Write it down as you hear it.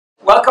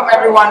Welcome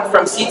everyone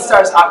from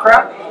Seedstars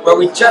Accra, where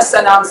we just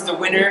announced the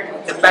winner,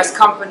 the best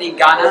company in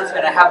Ghana,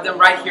 and I have them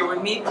right here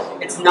with me.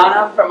 It's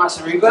Nana from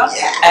Asoriba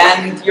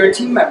and your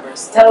team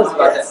members. Tell us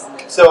about this.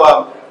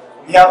 So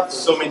we have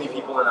so many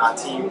people on our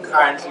team.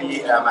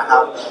 Currently, I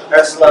have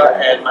Ursula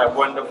and my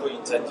wonderful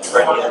intern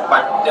friend here.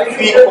 But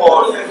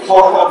the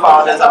four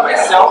co-founders are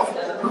myself,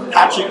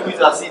 Patrick,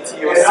 who's our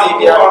CTO,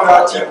 Xavier,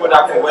 our chief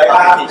product for web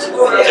applications,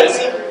 and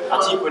Jesse,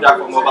 our chief product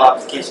for mobile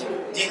application.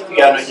 These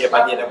three are not here,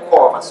 but they're the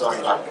core of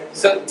Asoriba.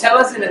 So tell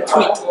us in a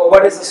tweet,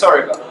 what is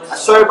Asoriba?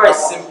 Asoriba is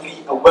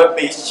simply a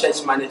web-based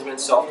church management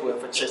software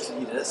for church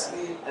leaders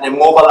and a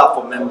mobile app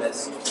for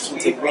members to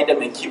integrate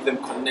them and keep them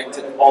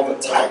connected all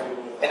the time.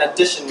 In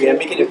addition, we are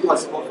making it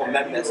possible for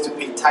members to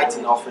pay tithes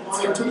and offerings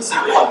and to receive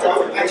content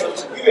from the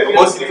church.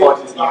 Most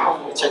importantly,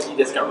 the church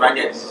leaders can run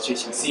their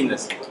administration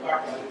seamlessly.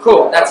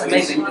 Cool, that's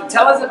amazing.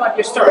 Tell us about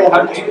your story.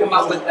 How did you come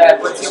up with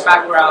that? What's your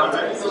background?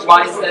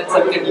 Why is that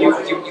something you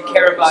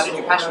care about and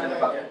you're passionate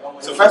about?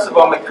 So first of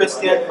all, I'm a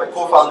Christian. My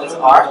co-founders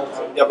are.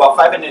 There are about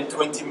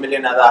 520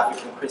 million other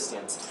African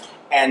Christians.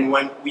 And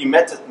when we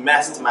met at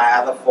MEST, my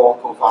other four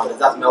co-founders,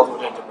 that's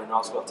Melbourne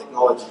Entrepreneur School of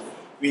Technology,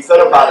 we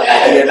thought about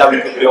an idea that we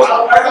could build. We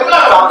found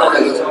that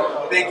there was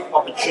a big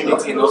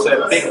opportunity and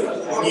also a big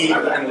need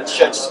in the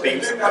church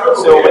space.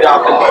 So with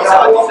our beliefs,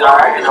 our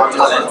desire, and our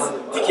talents,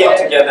 we came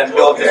together and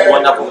built this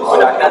wonderful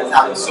product that's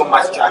having so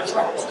much traction.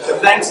 So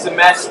thanks to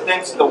MEST,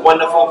 thanks to the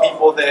wonderful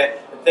people there,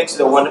 thanks to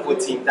the wonderful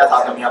team, that's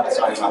how come we have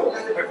Asoriba.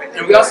 Perfect.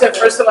 And we also have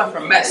Ursula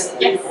from MEST.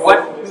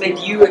 What made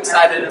you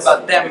excited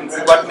about them?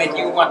 What made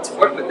you want to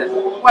work with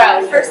them?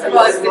 Well, first of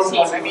all, it's the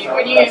team. I mean,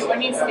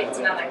 when you speak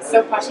to Nana, he's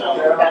so passionate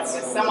about that.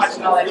 There's so much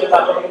knowledge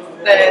about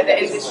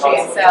the industry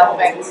itself,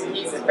 and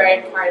he's a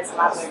very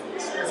charismatic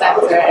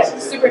presenter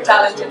and super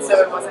talented,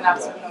 so it was an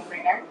absolute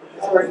no-brainer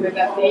to work with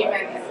that team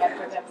and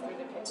mentor them through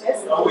the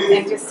pitches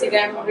and just see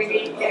them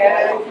really,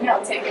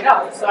 take it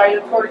off. So I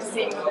look forward to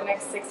seeing what the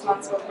next 6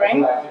 months will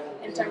bring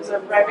in terms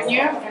of revenue,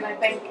 and I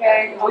think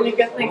only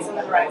good things on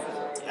the horizon.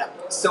 Yeah.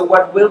 So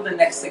what will the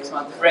next 6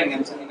 months bring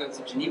until you go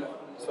to Geneva?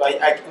 So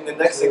in the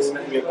next 6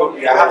 months, we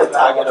have a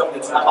target of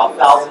hitting about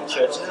 1,000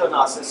 churches on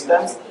our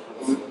systems.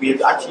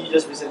 We've actually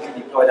just recently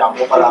deployed our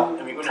mobile app,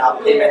 and we're going to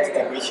have payment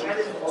integration.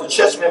 So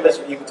church members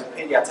will be able to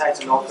pay their tithes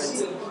and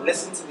offerings,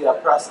 listen to their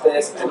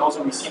pastors, and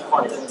also receive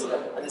content.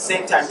 At the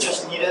same time,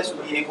 church leaders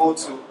will be able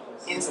to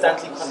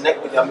instantly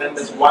connect with their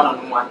members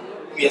one-on-one.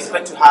 We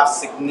expect to have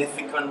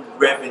significant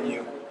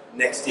revenue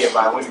next year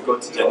when we go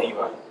to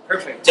Geneva.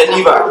 Perfect.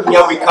 Geneva,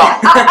 here we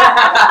come.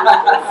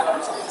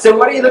 So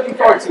what are you looking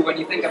forward to when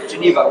you think of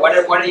Geneva? What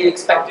are you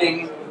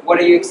expecting? What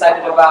are you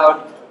excited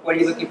about? What are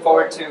you looking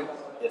forward to?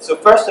 Yeah, so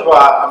first of all,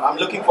 I'm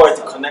looking forward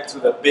to connect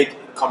with a big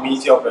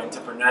community of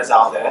entrepreneurs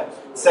out there.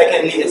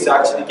 Secondly, is to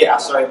actually get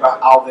Asoriba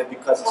out there,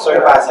 because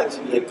Asoriba is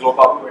actually a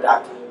global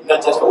product,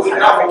 not just for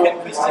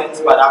Pan-African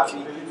Christians, but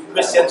actually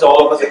Christians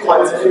all over the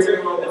continent.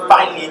 And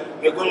finally,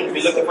 we're going to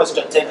be looking for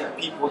strategic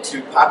people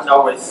to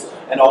partner with,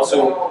 and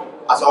also,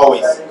 as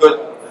always, good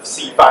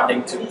seed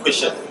funding to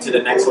push it to the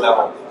next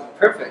level.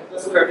 Perfect,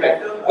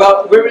 perfect.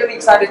 Well, we're really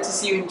excited to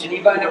see you in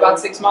Geneva in about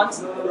 6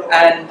 months,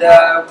 and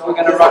we're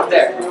going to rock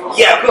there.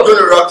 Yeah, we're going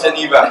to rock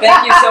Geneva.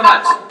 Thank you so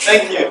much.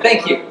 Thank you.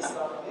 Thank you.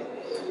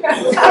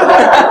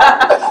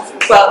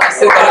 Well, I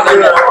still got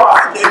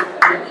to